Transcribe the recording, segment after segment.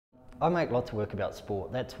I make lots of work about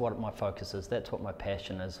sport. That's what my focus is. That's what my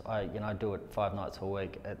passion is. I do it 5 nights a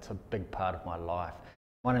week. It's a big part of my life.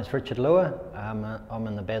 My name is Richard Lewer. I'm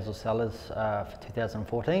in the Basil cellars for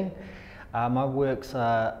 2014. My work's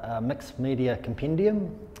a mixed media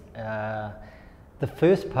compendium. The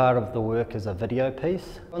first part of the work is a video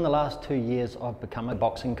piece. In the last 2 years I've become a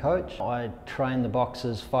boxing coach. I train the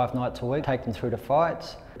boxers 5 nights a week, take them through to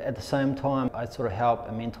fights. At the same time I sort of help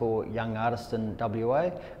and mentor young artists in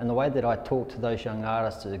WA, and the way that I talk to those young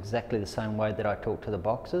artists is exactly the same way that I talk to the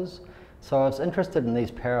boxers. So I was interested in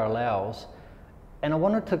these parallels, and I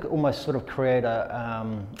wanted to almost sort of create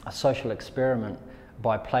a social experiment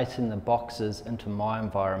by placing the boxers into my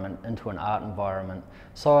environment, into an art environment.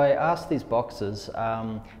 So I asked these boxers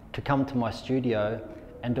to come to my studio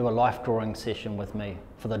and do a life drawing session with me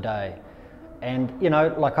for the day. And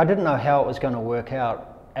I didn't know how it was going to work out,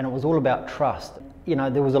 and it was all about trust.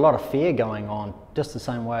 There was a lot of fear going on, just the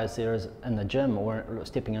same way as there is in the gym or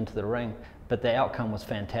stepping into the ring. But the outcome was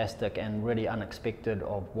fantastic and really unexpected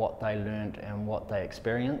of what they learned and what they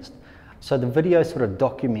experienced. So the video sort of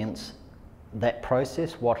documents that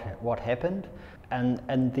process, what happened,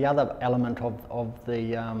 and the other element of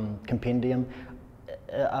the compendium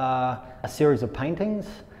are a series of paintings.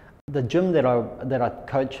 The gym that I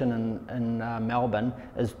coach in Melbourne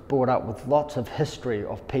is brought up with lots of history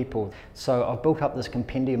of people. So I've built up this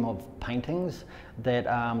compendium of paintings that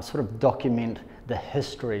sort of document the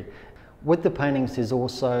history. With the paintings there's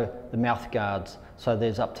also the mouth guards. So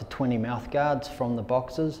there's up to 20 mouth guards from the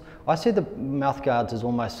boxers. I see the mouth guards as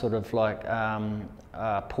almost sort of like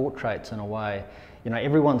portraits in a way.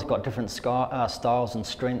 Everyone's got different styles and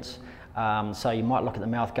strengths. So you might look at the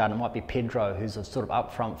mouth guard and it might be Pedro, who's a sort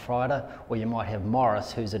of upfront fighter, or you might have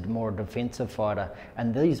Morris, who's a more defensive fighter.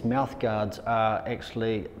 And these mouth guards are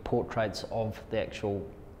actually portraits of the actual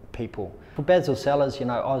people. For Basil Cellars, I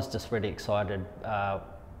was just really excited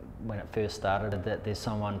when it first started that there's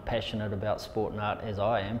someone passionate about sport and art as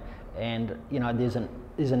I am, and there's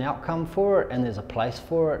an outcome for it and there's a place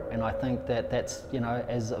for it, and I think that's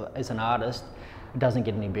as an artist it doesn't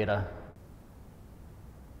get any better.